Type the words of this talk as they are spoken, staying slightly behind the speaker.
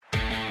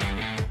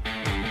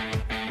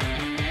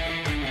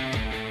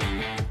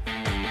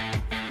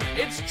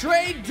It's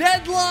trade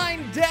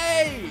deadline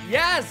day.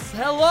 Yes,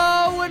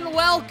 hello and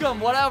welcome.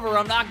 Whatever,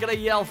 I'm not going to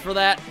yell for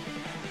that.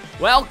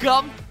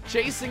 Welcome.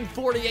 Chasing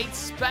 48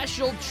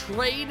 special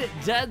trade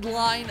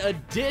deadline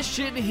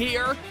edition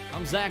here.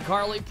 I'm Zach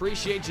Harley.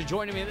 Appreciate you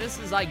joining me. This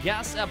is, I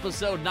guess,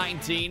 episode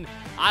 19.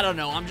 I don't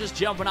know. I'm just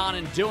jumping on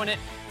and doing it.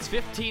 It's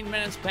 15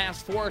 minutes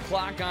past 4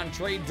 o'clock on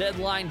trade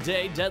deadline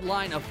day.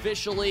 Deadline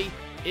officially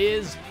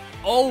is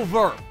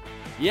over.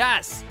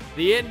 Yes,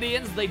 the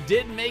Indians, they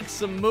did make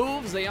some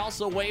moves. They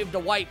also waved a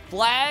white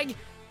flag.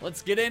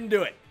 Let's get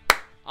into it.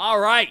 All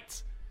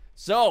right.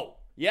 So,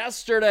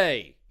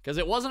 yesterday, because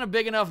it wasn't a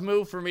big enough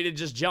move for me to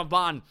just jump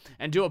on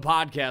and do a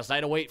podcast. I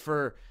had to wait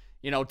for,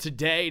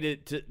 today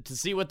to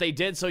see what they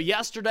did. So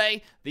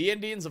yesterday, the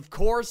Indians, of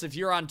course, if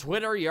you're on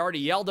Twitter, you already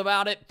yelled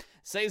about it.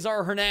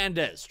 Cesar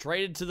Hernandez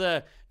traded to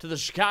the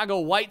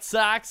Chicago White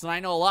Sox. And I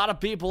know a lot of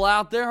people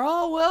out there,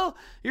 oh, well,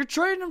 you're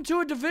trading him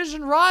to a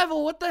division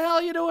rival. What the hell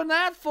are you doing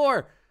that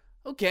for?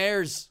 Who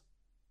cares?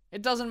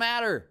 It doesn't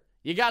matter.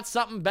 You got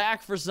something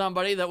back for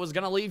somebody that was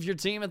going to leave your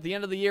team at the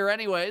end of the year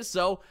anyways,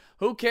 so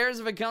who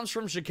cares if it comes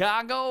from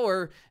Chicago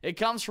or it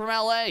comes from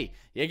LA?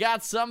 You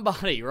got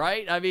somebody,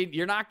 right? I mean,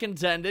 you're not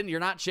contending.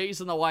 You're not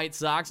chasing the White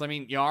Sox. I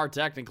mean, you are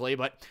technically,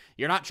 but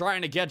you're not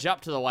trying to catch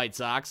up to the White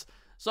Sox,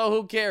 so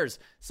who cares?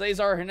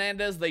 Cesar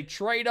Hernandez, they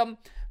trade him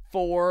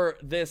for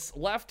this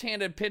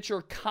left-handed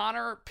pitcher,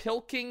 Connor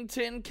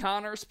Pilkington.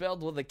 Connor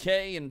spelled with a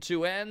K and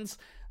two N's.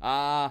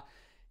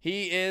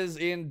 He is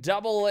in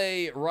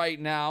Double-A right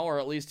now, or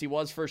at least he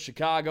was for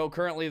Chicago.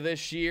 Currently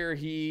this year,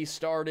 he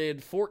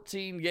started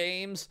 14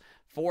 games,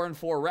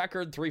 4-4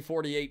 record,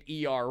 3.48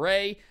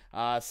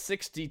 ERA,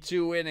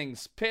 62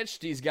 innings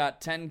pitched. He's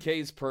got 10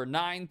 Ks per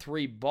 9,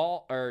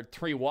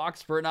 3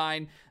 walks per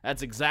 9.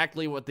 That's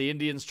exactly what the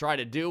Indians try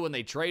to do when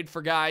they trade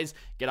for guys.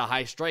 Get a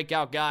high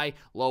strikeout guy,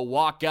 low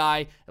walk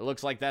guy. It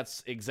looks like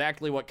that's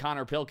exactly what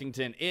Connor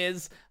Pilkington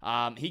is.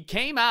 He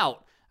came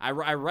out.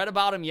 I read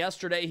about him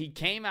yesterday. He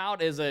came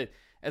out as a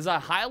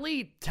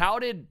highly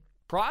touted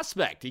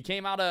prospect. He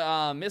came out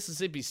of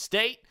Mississippi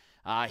State.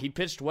 He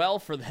pitched well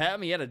for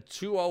them. He had a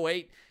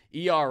 2.08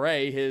 ERA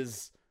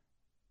his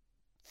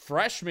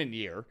freshman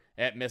year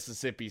at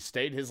Mississippi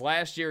State. His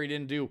last year, he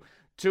didn't do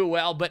too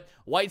well, but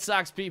White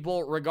Sox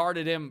people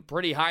regarded him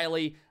pretty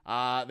highly.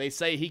 They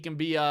say he can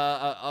be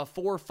a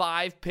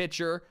 4-5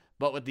 pitcher,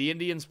 but with the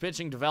Indians'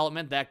 pitching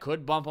development, that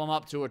could bump him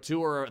up to a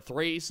 2 or a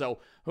 3, so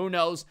who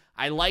knows?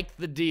 I like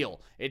the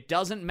deal. It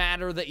doesn't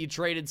matter that you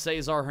traded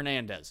Cesar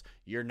Hernandez.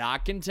 You're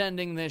not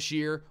contending this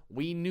year.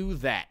 We knew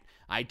that.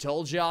 I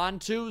told you on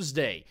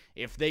Tuesday,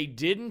 if they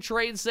didn't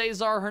trade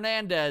Cesar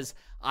Hernandez,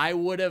 I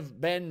would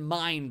have been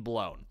mind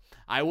blown.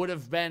 I would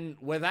have been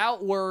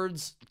without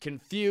words,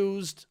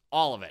 confused,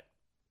 all of it.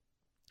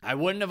 I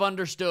wouldn't have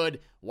understood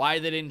why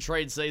they didn't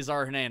trade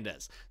Cesar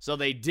Hernandez. So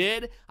they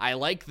did. I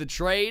like the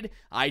trade.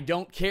 I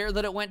don't care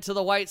that it went to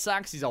the White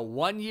Sox. He's a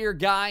one-year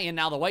guy, and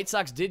now the White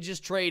Sox did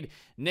just trade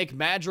Nick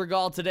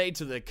Madrigal today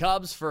to the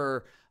Cubs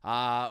for,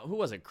 who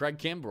was it? Craig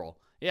Kimbrell.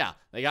 Yeah,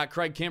 they got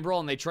Craig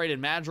Kimbrell, and they traded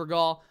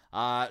Madrigal.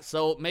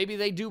 So maybe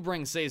they do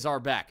bring Cesar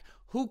back.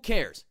 Who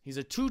cares? He's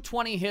a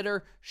 220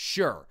 hitter,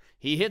 sure.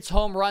 He hits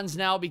home runs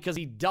now because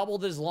he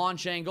doubled his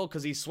launch angle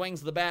because he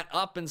swings the bat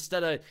up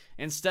instead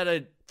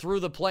of through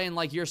the plane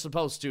like you're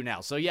supposed to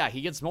now. So yeah,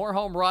 he gets more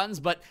home runs,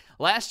 but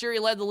last year he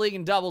led the league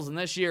in doubles, and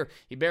this year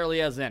he barely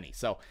has any.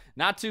 So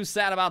not too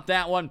sad about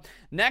that one.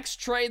 Next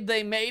trade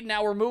they made,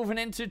 now we're moving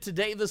into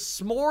today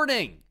this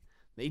morning.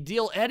 They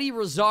deal Eddie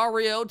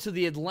Rosario to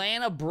the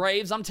Atlanta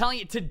Braves. I'm telling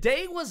you,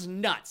 today was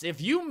nuts.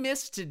 If you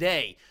missed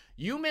today,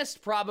 you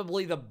missed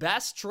probably the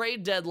best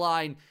trade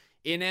deadline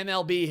in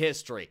MLB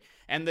history.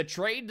 And the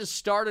trade to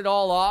start it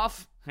all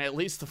off, at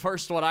least the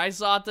first one I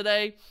saw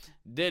today,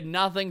 did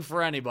nothing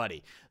for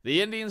anybody.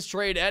 The Indians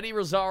trade Eddie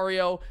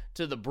Rosario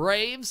to the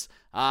Braves.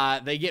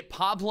 They get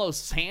Pablo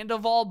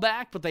Sandoval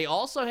back, but they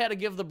also had to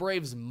give the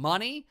Braves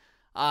money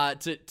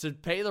to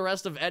pay the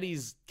rest of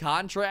Eddie's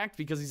contract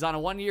because he's on a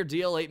one-year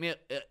deal,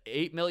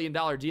 $8 million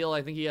deal.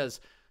 I think he has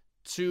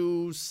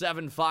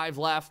 $275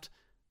 left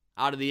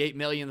out of the $8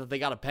 million that they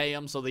got to pay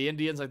him. So the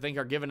Indians, I think,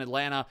 are giving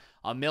Atlanta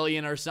 $1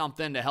 million or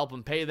something to help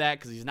him pay that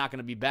because he's not going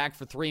to be back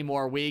for 3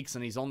 more weeks,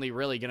 and he's only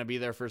really going to be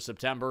there for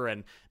September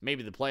and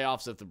maybe the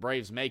playoffs if the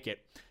Braves make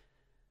it.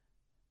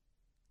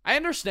 I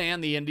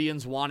understand the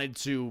Indians wanted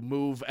to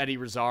move Eddie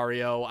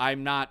Rosario.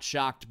 I'm not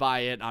shocked by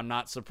it. I'm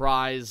not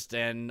surprised,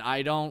 and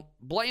I don't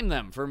blame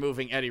them for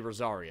moving Eddie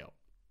Rosario.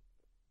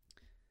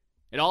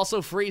 It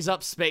also frees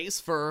up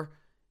space for,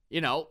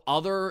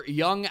 other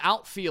young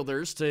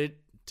outfielders to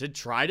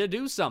try to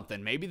do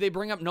something. Maybe they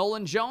bring up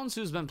Nolan Jones,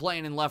 who's been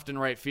playing in left and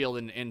right field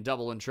in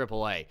Double and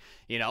Triple A.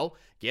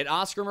 Get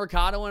Oscar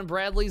Mercado and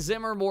Bradley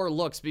Zimmer more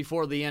looks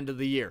before the end of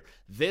the year.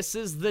 This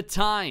is the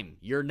time.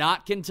 You're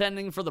not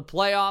contending for the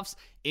playoffs.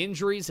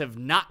 Injuries have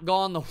not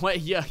gone the way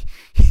you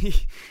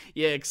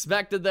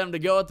expected them to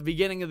go at the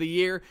beginning of the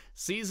year.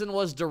 Season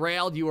was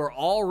derailed. You were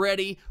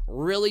already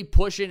really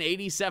pushing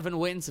 87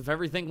 wins if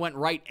everything went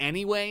right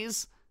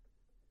anyways.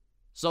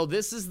 So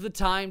this is the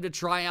time to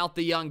try out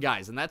the young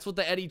guys, and that's what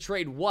the Eddie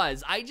trade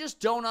was. I just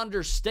don't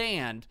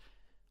understand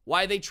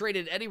why they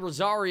traded Eddie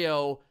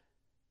Rosario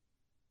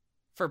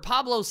for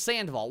Pablo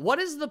Sandoval. What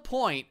is the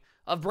point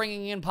of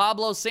bringing in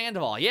Pablo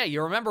Sandoval? Yeah,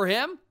 you remember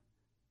him?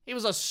 He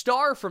was a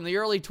star from the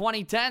early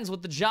 2010s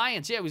with the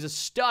Giants. Yeah, he was a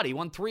stud. He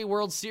won 3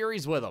 World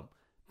Series with them.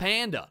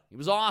 Panda. He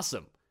was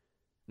awesome.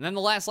 And then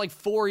the last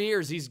 4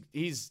 years,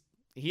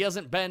 he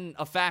hasn't been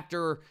a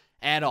factor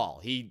at all.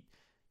 He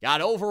got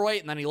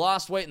overweight, and then he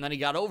lost weight, and then he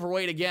got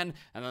overweight again,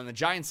 and then the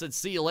Giants said,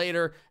 see you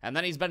later, and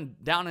then he's been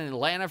down in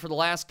Atlanta for the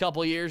last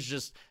couple of years,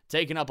 just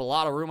taking up a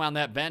lot of room on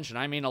that bench, and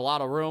I mean a lot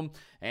of room,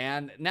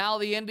 and now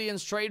the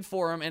Indians trade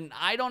for him, and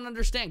I don't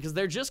understand, because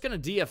they're just going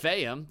to DFA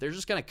him. They're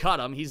just going to cut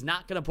him. He's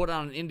not going to put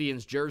on an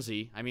Indians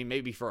jersey. I mean,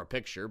 maybe for a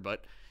picture,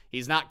 but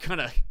he's not going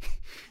to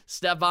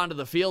step onto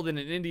the field in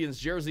an Indians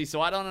jersey,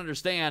 so I don't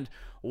understand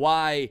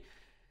why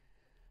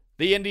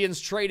the Indians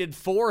traded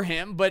for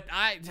him, but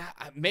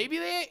maybe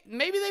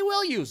they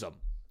will use him.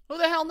 Who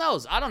the hell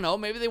knows? I don't know.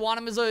 Maybe they want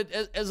him as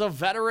a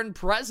veteran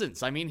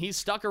presence. I mean, he's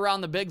stuck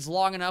around the bigs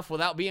long enough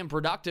without being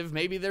productive.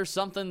 Maybe there's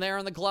something there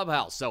in the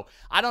clubhouse. So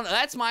I don't know.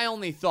 That's my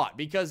only thought,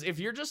 because if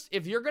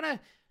you're gonna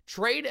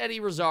trade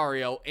Eddie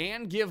Rosario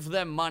and give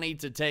them money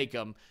to take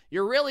him,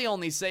 you're really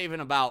only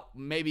saving about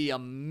maybe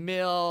 $1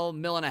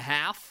 million and a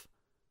half.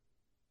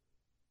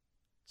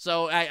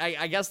 So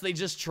I guess they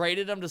just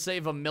traded him to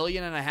save $1.5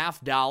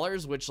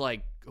 million, which,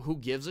 who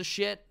gives a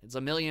shit? It's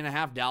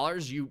 $1.5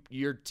 million.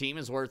 Your team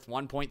is worth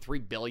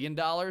 $1.3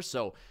 billion.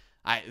 So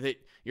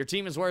your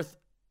team is worth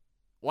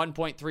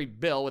 1.3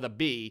 bill with a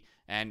B,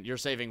 and you're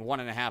saving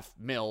 1.5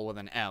 mil with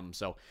an M.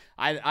 So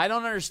I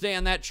don't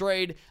understand that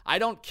trade. I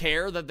don't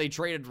care that they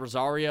traded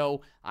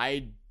Rosario.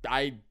 I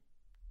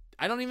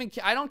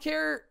don't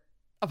care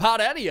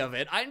about any of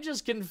it. I'm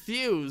just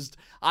confused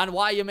on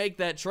why you make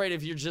that trade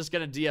if you're just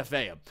going to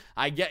DFA him.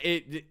 I get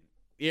it.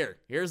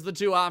 Here's the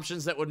 2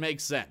 options that would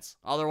make sense.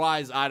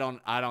 Otherwise, I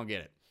don't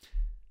get it.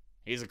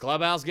 He's a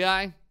clubhouse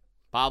guy,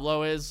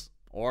 Pablo is,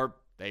 or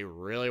they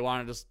really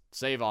wanted to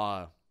save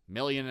 $1.5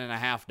 million.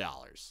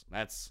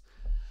 That's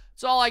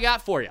all I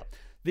got for you.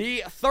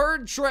 The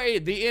third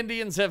trade the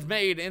Indians have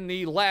made in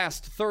the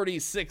last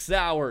 36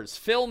 hours.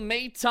 Phil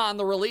Maton,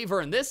 the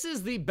reliever, and this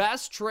is the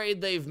best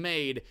trade they've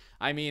made.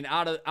 I mean,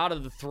 out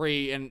of the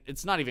 3, and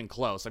it's not even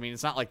close. I mean,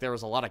 it's not like there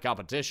was a lot of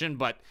competition,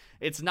 but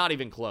it's not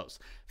even close.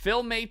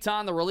 Phil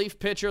Maton, the relief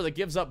pitcher that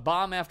gives up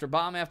bomb after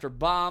bomb after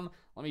bomb.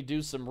 Let me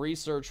do some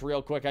research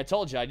real quick. I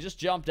told you, I just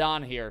jumped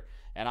on here,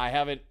 and I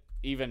haven't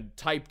even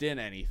typed in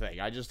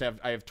anything. I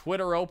have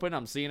Twitter open.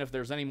 I'm seeing if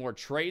there's any more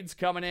trades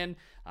coming in.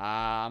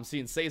 I'm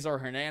seeing Cesar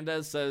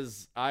Hernandez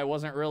says, I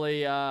wasn't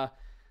really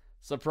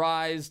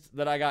surprised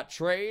that I got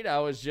trade. I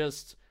was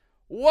just,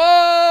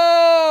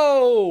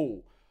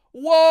 whoa!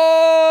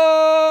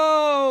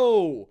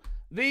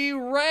 The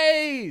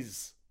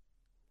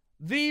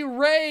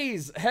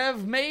Rays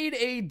have made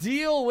a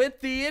deal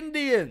with the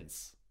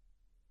Indians.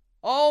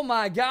 Oh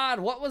my God,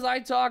 what was I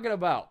talking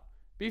about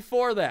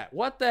before that?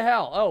 What the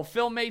hell? Oh,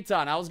 Phil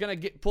Maton. I was going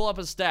to pull up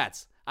his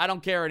stats. I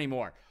don't care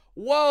anymore.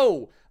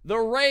 Whoa! The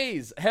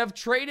Rays have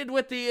traded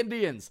with the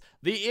Indians.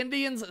 The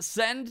Indians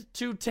send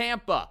to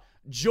Tampa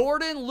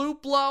Jordan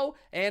Luplow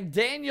and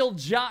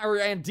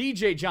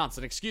DJ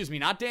Johnson. Excuse me,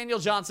 not Daniel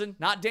Johnson,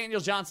 not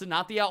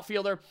the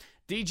outfielder.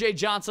 DJ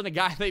Johnson, a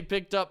guy they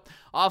picked up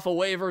off of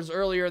waivers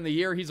earlier in the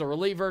year. He's a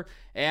reliever,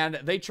 and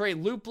they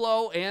trade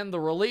Luplow and the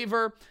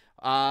reliever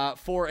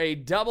for a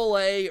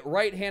Double-A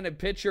right-handed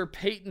pitcher,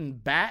 Peyton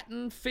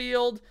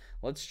Battenfield.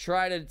 Let's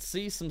try to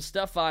see some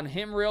stuff on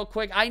him real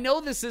quick. I know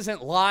this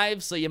isn't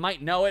live, so you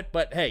might know it,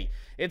 but hey,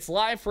 it's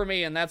live for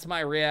me, and that's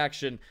my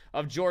reaction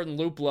of Jordan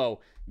Luplow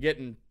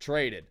getting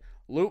traded.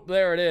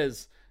 There it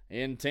is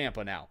in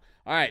Tampa now.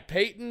 All right,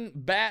 Peyton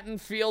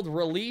Battenfield,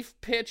 relief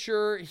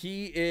pitcher.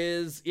 He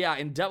is,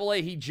 in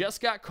Double-A. He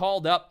just got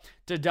called up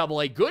to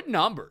Double-A. Good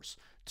numbers,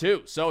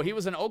 too. So he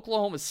was an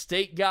Oklahoma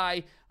State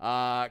guy,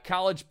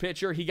 college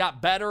pitcher. He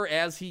got better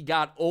as he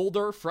got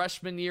older.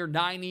 Freshman year,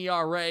 9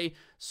 ERA.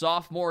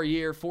 Sophomore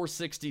year,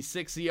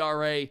 4.66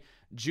 ERA.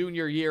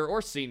 Junior year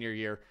or senior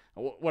year,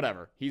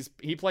 whatever.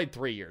 He played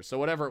 3 years, so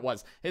whatever it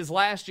was. His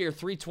last year,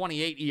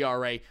 3.28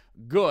 ERA.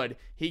 Good.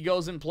 He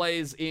goes and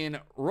plays in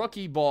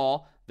rookie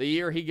ball. The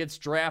year he gets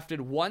drafted,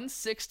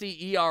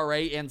 1.60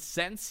 ERA, and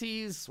since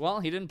he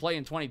didn't play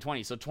in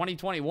 2020, so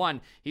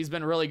 2021, he's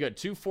been really good.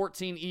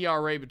 2.14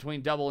 ERA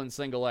between Double and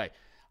Single A.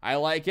 I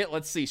like it.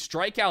 Let's see.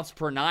 Strikeouts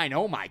per 9.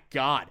 Oh, my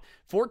God.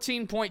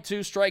 14.2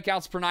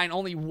 strikeouts per 9.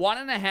 Only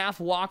 1.5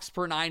 walks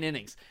per 9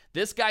 innings.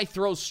 This guy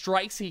throws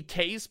strikes. He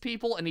Ks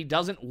people, and he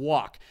doesn't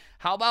walk.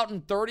 How about in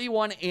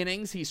 31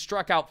 innings, he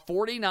struck out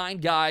 49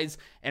 guys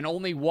and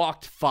only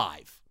walked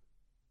 5.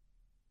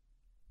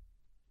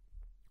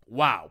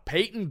 Wow.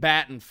 Peyton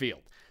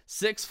Battenfield.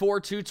 6'4",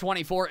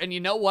 224. And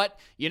you know what?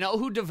 You know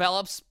who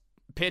develops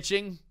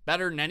pitching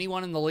better than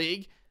anyone in the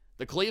league?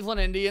 The Cleveland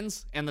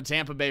Indians and the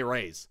Tampa Bay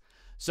Rays.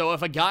 So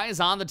if a guy is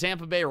on the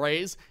Tampa Bay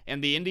Rays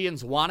and the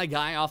Indians want a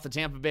guy off the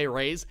Tampa Bay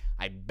Rays,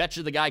 I bet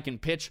you the guy can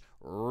pitch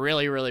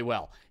really, really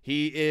well.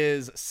 He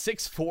is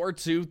 6'4",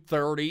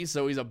 230,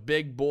 so he's a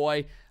big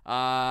boy.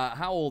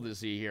 How old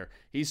is he here?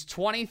 He's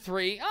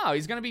 23. Oh,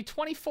 he's going to be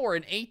 24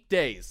 in 8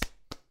 days.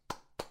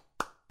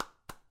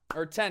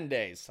 Or 10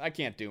 days. I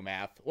can't do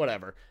math.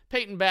 Whatever.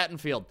 Peyton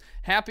Battenfield,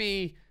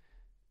 happy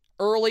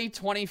early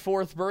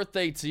 24th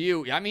birthday to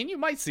you. I mean, you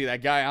might see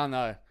that guy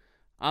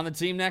on the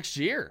team next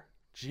year.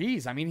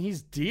 Jeez, I mean,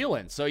 he's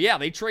dealing. So, yeah,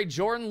 they trade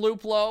Jordan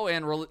Luplow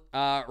and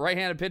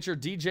right-handed pitcher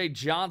DJ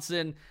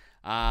Johnson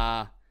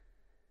for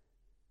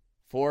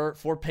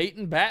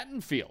Peyton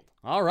Battenfield.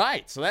 All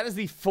right, so that is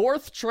the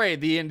fourth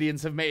trade the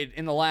Indians have made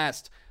in the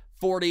last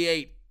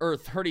 48 or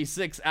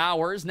 36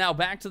 hours. Now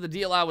back to the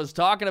deal I was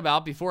talking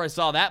about before I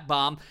saw that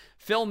bomb.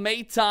 Phil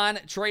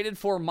Maton traded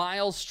for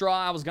Myles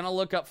Straw. I was going to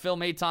look up Phil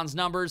Maton's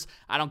numbers.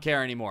 I don't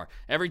care anymore.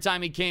 Every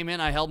time he came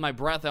in, I held my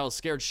breath. I was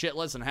scared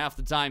shitless, and half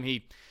the time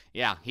he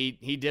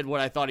did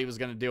what I thought he was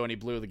going to do, and he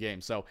blew the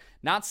game. So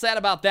not sad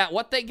about that.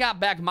 What they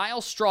got back,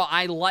 Myles Straw.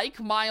 I like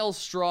Myles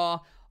Straw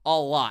a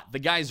lot. The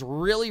guy's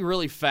really,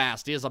 really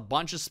fast. He has a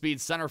bunch of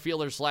speed, center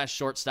fielder /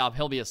 shortstop.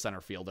 He'll be a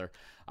center fielder.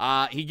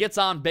 He gets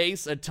on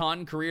base a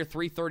ton, career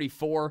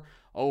 334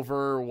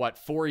 over,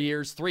 4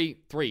 years? 3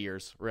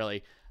 years,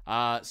 really.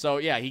 So,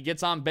 yeah, he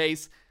gets on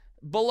base.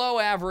 Below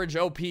average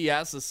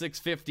OPS of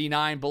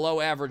 659,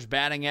 below average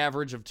batting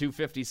average of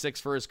 256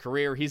 for his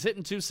career. He's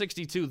hitting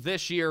 262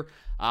 this year.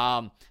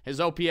 His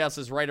OPS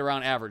is right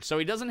around average. So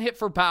he doesn't hit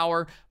for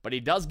power, but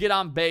he does get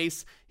on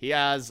base. He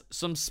has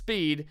some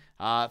speed,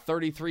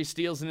 33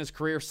 steals in his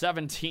career,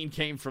 17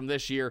 came from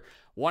this year,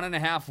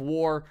 1.5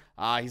 WAR.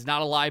 He's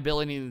not a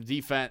liability in the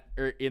defense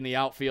or in the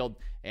outfield,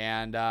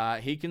 and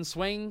he can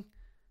swing.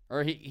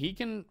 Or he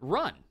can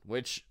run,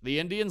 which the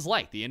Indians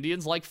like. The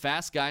Indians like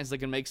fast guys that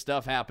can make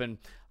stuff happen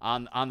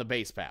on the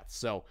base path.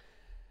 So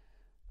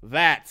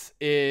that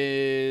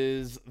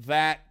is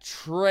that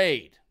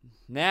trade.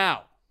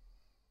 Now,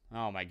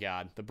 oh my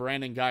God, the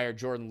Brandon Guyer,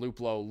 Jordan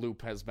Luplow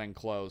loop has been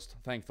closed.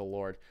 Thank the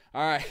Lord.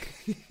 All right.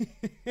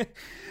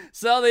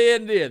 So the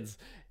Indians,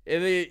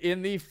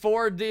 in the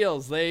 4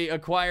 deals, they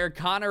acquire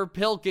Connor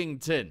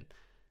Pilkington,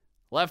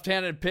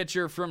 left-handed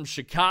pitcher from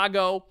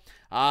Chicago.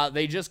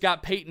 They just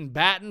got Peyton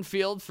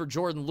Battenfield for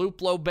Jordan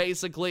Luplow,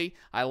 basically.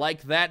 I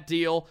like that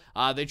deal.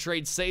 They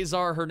trade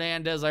Cesar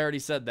Hernandez. I already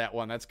said that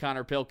one. That's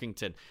Connor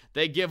Pilkington.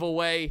 They give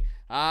away,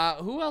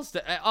 who else?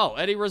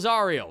 Eddie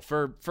Rosario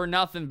for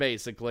nothing,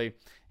 basically.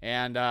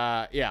 And,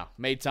 yeah,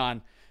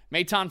 Maton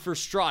for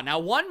Straw. Now,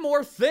 one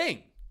more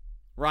thing,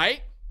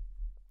 right?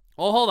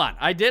 Well, hold on.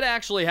 I did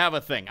actually have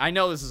a thing. I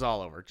know this is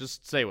all over.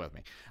 Just stay with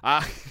me.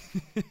 I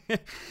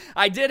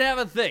did have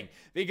a thing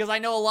because I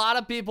know a lot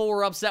of people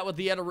were upset with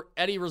the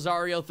Eddie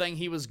Rosario thing.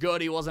 He was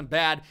good. He wasn't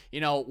bad.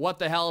 You know, what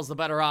the hell is the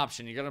better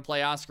option? You're going to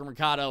play Oscar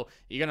Mercado.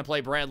 You're going to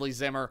play Bradley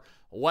Zimmer.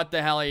 What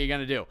the hell are you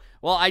going to do?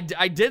 Well, I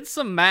did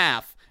some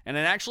math, and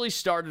it actually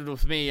started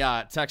with me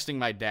texting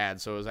my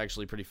dad, so it was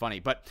actually pretty funny.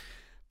 But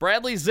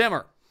Bradley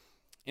Zimmer,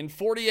 in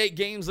 48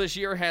 games this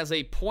year, has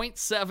a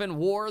 .7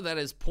 WAR. That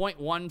is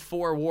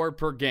 .14 WAR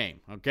per game,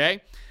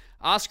 okay?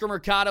 Oscar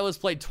Mercado has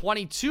played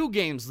 22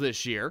 games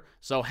this year,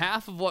 so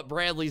half of what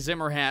Bradley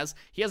Zimmer has.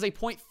 He has a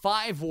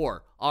 .5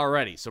 WAR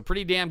already, so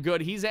pretty damn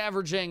good. He's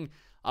averaging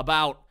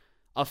about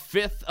a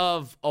fifth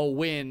of a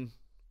win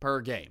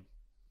per game.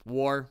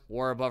 WAR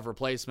above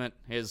replacement.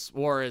 His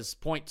WAR is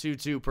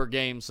 .22 per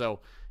game,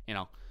 so, you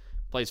know,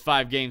 plays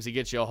 5 games, he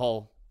gets you a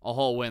whole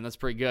win. That's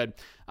pretty good.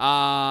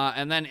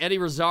 And then Eddie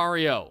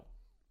Rosario,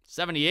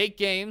 78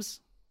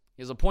 games.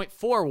 He has a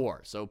 .4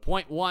 WAR, so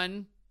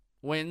 .1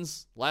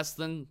 wins less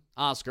than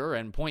Oscar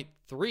and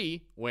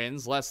 .3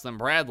 wins less than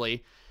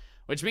Bradley,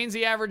 which means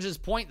he averages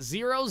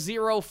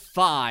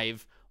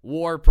 .005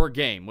 WAR per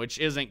game, which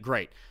isn't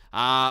great.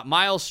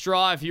 Myles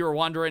Straw, if you were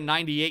wondering,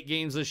 98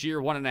 games this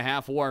year,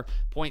 1.5 WAR,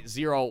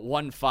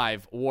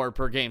 .015 WAR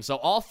per game. So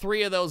all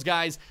 3 of those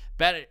guys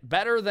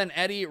better than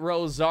Eddie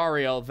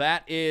Rosario.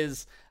 That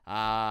is,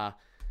 that's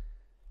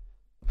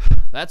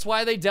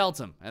why they dealt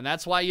him, and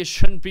that's why you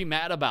shouldn't be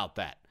mad about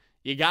that.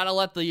 You got to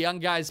let the young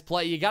guys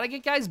play. You got to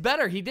get guys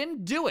better. He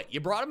didn't do it.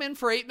 You brought him in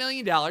for $8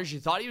 million. You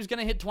thought he was going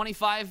to hit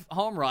 25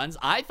 home runs.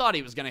 I thought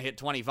he was going to hit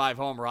 25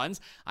 home runs.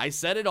 I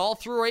said it all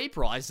through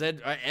April. I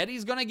said,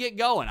 Eddie's going to get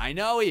going. I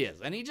know he is,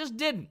 and he just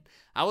didn't.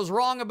 I was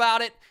wrong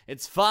about it.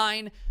 It's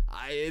fine.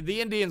 The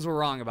Indians were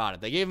wrong about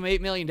it. They gave him $8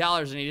 million,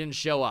 and he didn't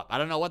show up. I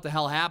don't know what the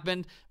hell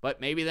happened,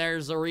 but maybe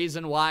there's a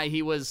reason why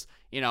he was,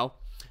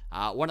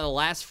 one of the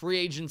last free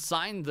agents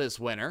signed this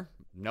winter.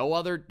 No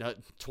other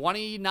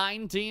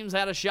 29 teams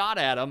had a shot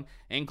at him,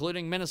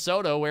 including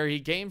Minnesota, where he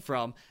came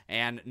from,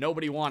 and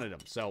nobody wanted him.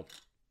 So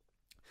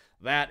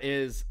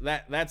that's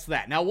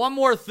that. Now, one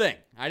more thing.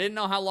 I didn't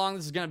know how long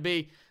this is going to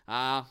be.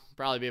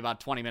 Probably be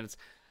about 20 minutes.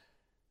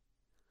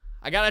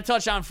 I got to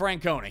touch on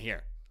Francona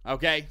here.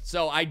 Okay,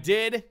 so I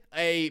did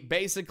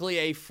basically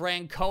a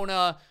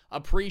Francona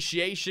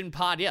appreciation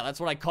pod. Yeah, that's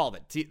what I called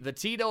it. The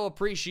Tito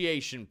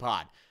appreciation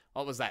pod.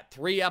 What was that?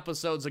 3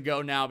 episodes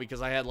ago now,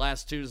 because I had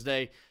last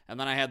Tuesday, and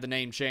then I had the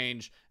name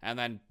change, and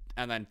then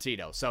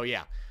Tito. So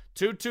yeah,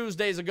 2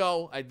 Tuesdays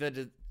ago, I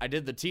did I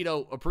did the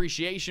Tito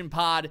appreciation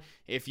pod.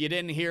 If you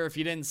didn't hear, if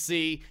you didn't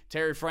see,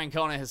 Terry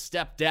Francona has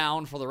stepped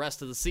down for the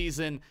rest of the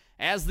season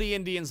as the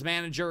Indians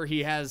manager.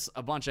 He has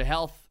a bunch of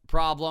health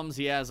problems.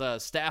 He has a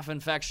staph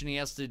infection he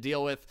has to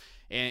deal with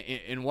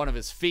in one of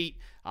his feet.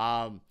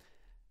 I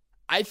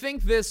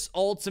think this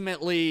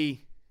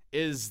ultimately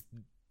is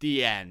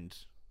the end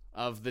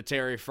of the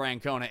Terry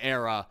Francona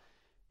era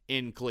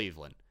in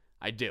Cleveland.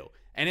 I do.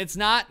 And it's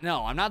not,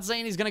 no, I'm not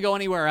saying he's going to go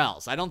anywhere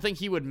else. I don't think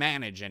he would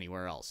manage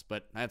anywhere else,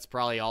 but that's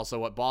probably also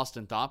what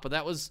Boston thought. But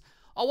that was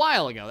a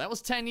while ago. That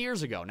was 10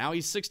 years ago. Now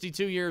he's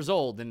 62 years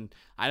old, and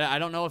I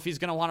don't know if he's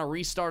going to want to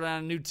restart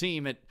on a new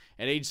team at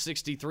age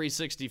 63,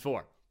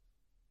 64.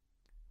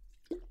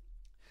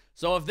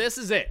 So if this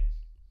is it,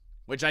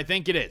 which I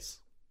think it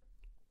is,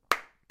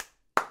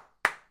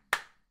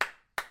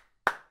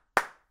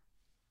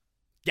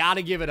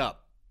 gotta give it up.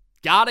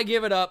 Gotta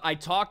give it up. I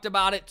talked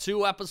about it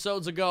 2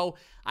 episodes ago.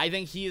 I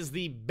think he is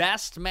the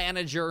best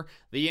manager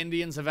the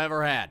Indians have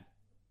ever had.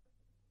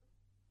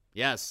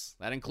 Yes,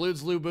 that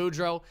includes Lou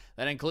Boudreau.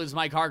 That includes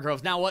Mike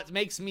Hargrove. Now, what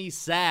makes me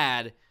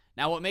sad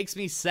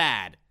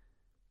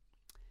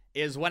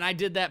is when I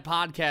did that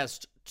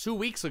podcast 2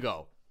 weeks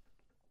ago,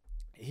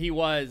 he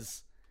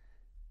was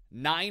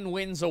 9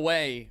 wins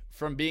away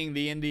from being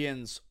the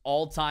Indians'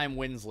 all-time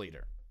wins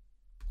leader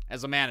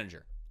as a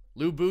manager.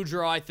 Lou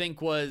Boudreau, I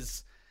think,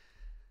 was...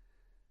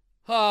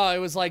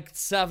 it was like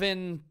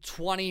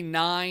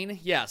 729.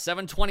 Yeah,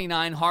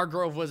 729.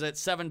 Hargrove was at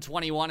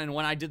 721, and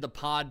when I did the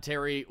pod,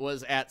 Terry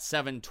was at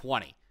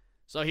 720.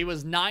 So he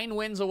was 9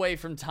 wins away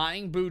from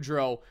tying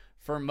Boudreau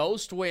for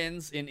most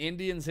wins in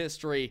Indians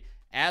history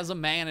as a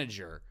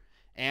manager,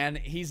 and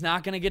he's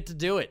not going to get to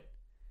do it.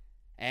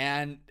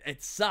 And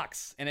it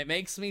sucks, and it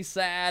makes me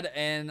sad,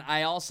 and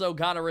I also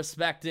got to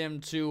respect him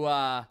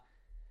to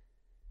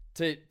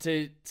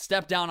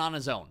step down on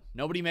his own.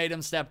 Nobody made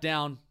him step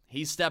down.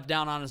 He stepped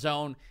down on his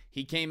own.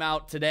 He came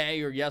out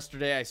today or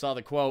yesterday, I saw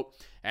the quote,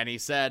 and he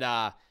said,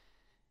 I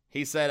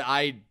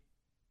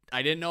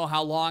didn't know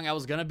how long I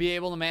was going to be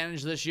able to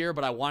manage this year,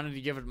 but I wanted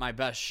to give it my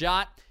best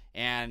shot,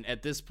 and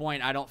at this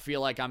point, I don't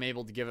feel like I'm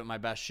able to give it my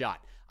best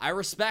shot. I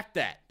respect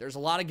that. There's a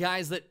lot of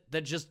guys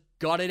that just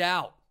gut it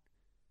out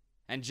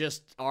and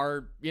just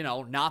are,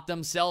 not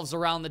themselves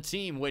around the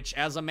team, which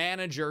as a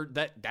manager,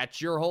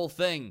 that's your whole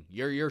thing.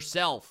 You're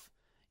yourself.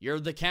 You're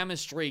the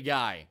chemistry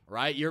guy,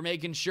 right? You're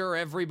making sure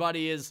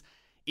everybody is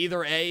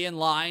either A, in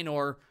line,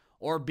 or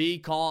B,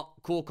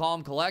 cool,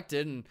 calm,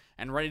 collected,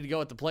 and ready to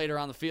go at the plate or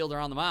on the field or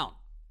on the mound.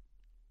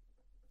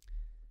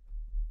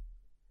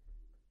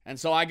 And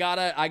so I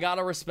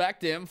gotta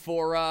respect him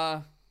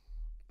for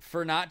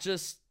not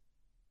just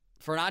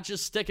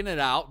sticking it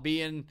out,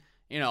 being,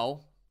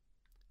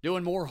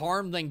 doing more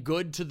harm than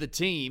good to the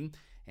team.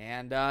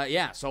 And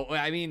so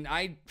I mean,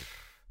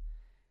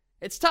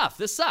 it's tough.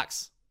 This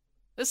sucks.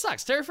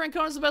 Terry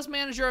Francona is the best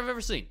manager I've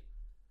ever seen.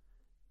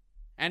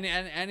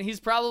 And he's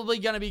probably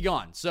going to be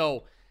gone.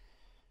 So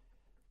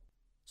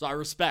I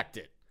respect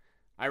it.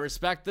 I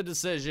respect the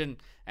decision.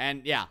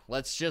 And yeah,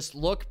 let's just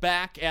look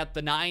back at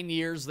the 9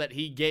 years that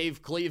he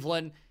gave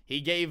Cleveland. He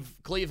gave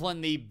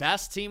Cleveland the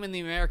best team in the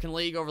American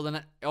League over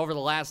the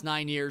last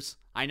 9 years.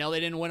 I know they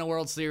didn't win a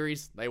World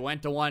Series. They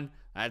went to one.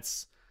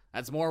 That's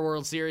more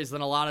World Series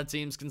than a lot of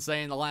teams can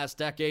say in the last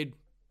decade.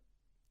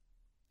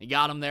 He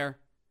got them there.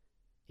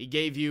 He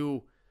gave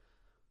you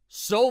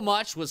so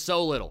much with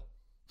so little.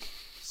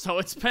 So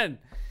it's been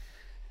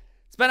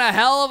a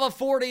hell of a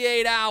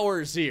 48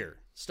 hours here.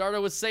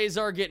 Started with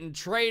Cesar getting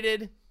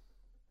traded,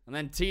 and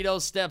then Tito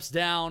steps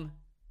down,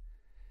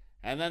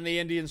 and then the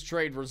Indians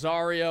trade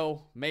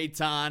Rosario,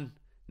 Maton,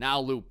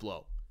 now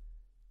Luplow.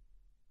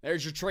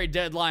 There's your trade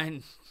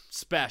deadline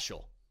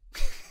special.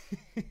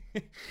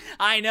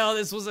 I know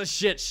this was a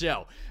shit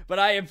show, but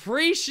I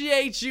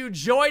appreciate you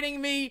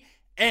joining me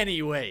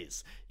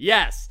anyways.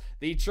 Yes,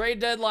 the trade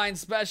deadline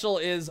special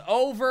is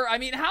over. I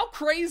mean, how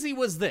crazy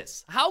was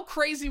this? How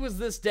crazy was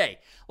this day?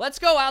 Let's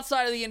go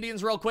outside of the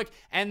Indians real quick,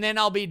 and then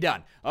I'll be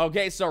done.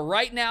 Okay, so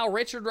right now,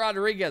 Richard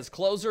Rodriguez,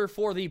 closer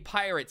for the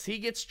Pirates. He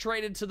gets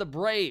traded to the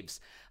Braves.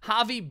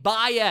 Javi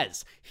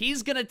Baez,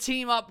 he's going to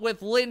team up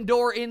with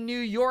Lindor in New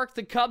York.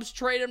 The Cubs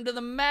trade him to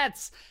the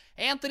Mets.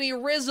 Anthony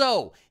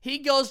Rizzo, he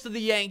goes to the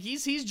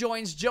Yankees. He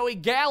joins Joey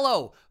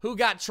Gallo, who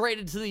got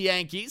traded to the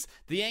Yankees.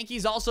 The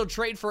Yankees also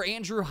trade for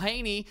Andrew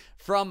Heaney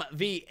from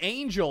the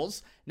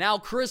Angels. Now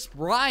Chris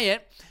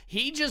Bryant,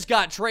 he just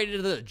got traded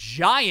to the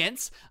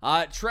Giants.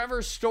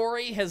 Trevor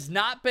Story has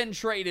not been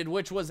traded,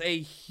 which was a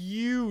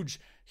huge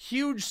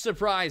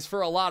surprise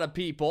for a lot of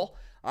people.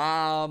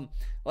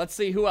 Let's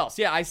see who else.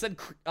 Yeah, I said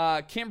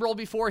Kimbrel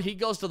before. He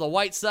goes to the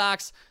White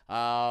Sox.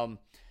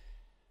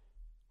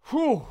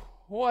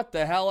 What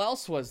the hell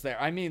else was there?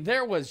 I mean,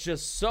 there was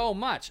just so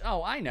much.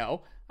 Oh, I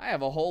know. I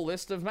have a whole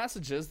list of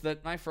messages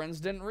that my friends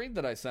didn't read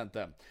that I sent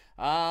them.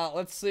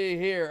 Let's see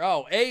here.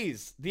 Oh,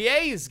 A's. The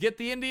A's get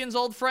the Indians'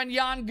 old friend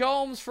Yan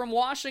Gomes from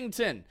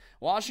Washington.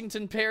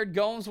 Washington paired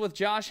Gomes with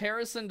Josh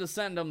Harrison to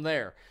send him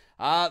there.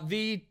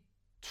 The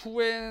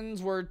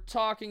Twins were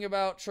talking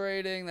about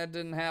trading. That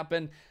didn't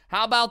happen.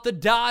 How about the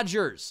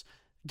Dodgers?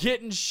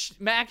 getting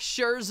Max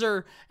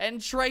Scherzer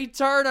and Trey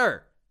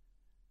Turner.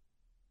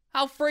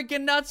 How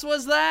freaking nuts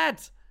was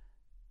that?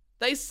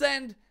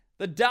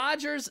 The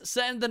Dodgers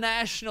send the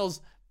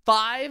Nationals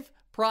 5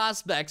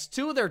 prospects,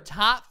 2 of their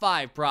top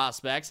 5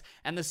 prospects,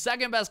 and the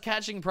second best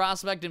catching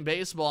prospect in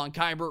baseball in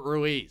Keibert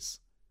Ruiz.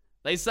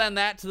 They send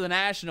that to the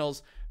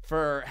Nationals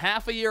for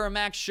half a year of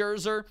Max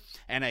Scherzer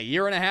and a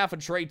year and a half of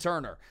Trey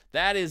Turner.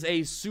 That is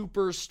a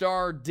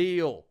superstar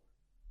deal.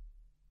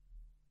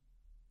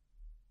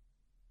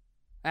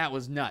 That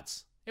was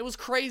nuts. It was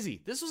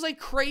crazy. This was a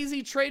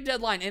crazy trade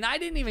deadline, and I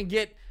didn't even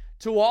get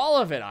to all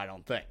of it, I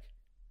don't think.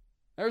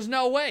 There's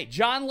no way.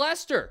 John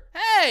Lester.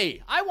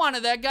 Hey, I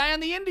wanted that guy on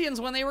the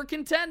Indians when they were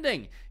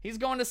contending. He's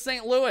going to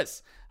St.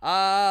 Louis.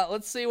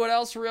 Let's see what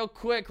else real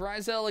quick.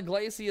 Raisel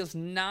Iglesias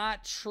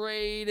not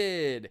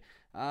traded.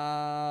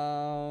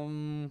 All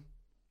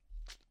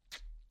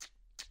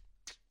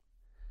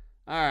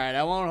right,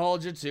 I won't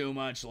hold you too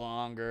much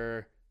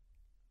longer.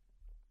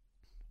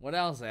 What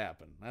else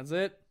happened? That's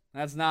it?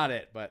 That's not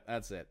it, but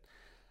that's it.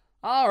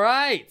 All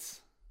right.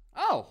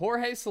 Oh,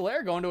 Jorge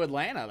Soler going to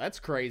Atlanta. That's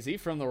crazy,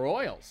 from the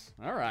Royals.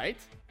 All right.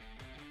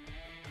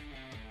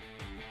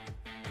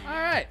 All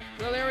right,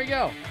 so there we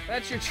go.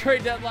 That's your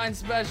trade deadline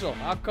special.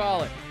 I'll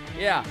call it.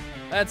 Yeah,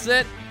 that's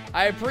it.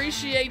 I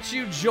appreciate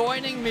you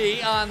joining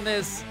me on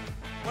this.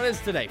 What is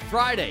today?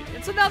 Friday.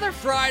 It's another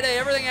Friday.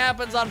 Everything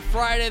happens on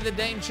Friday. The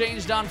game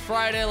changed on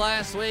Friday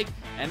last week,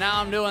 and now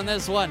I'm doing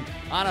this one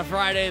on a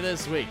Friday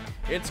this week.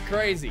 It's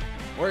crazy.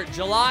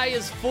 July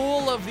is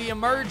full of the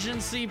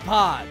emergency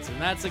pods, and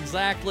that's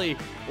exactly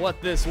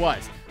what this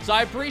was. So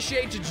I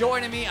appreciate you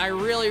joining me. I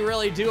really,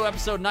 really do.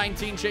 Episode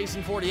 19,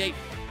 Chasing 48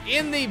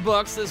 in the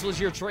books. This was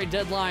your trade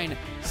deadline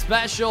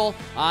special.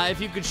 If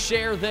you could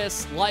share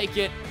this, like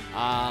it,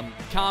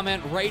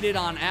 comment, rate it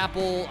on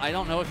Apple. I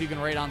don't know if you can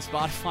rate on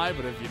Spotify,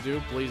 but if you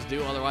do, please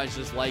do. Otherwise,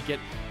 just like it.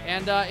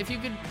 And if you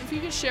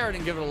could share it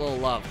and give it a little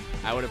love,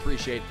 I would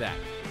appreciate that.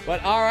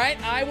 But all right,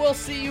 I will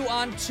see you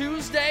on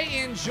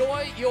Tuesday.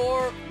 Enjoy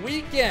your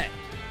weekend.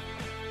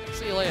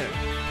 See you later.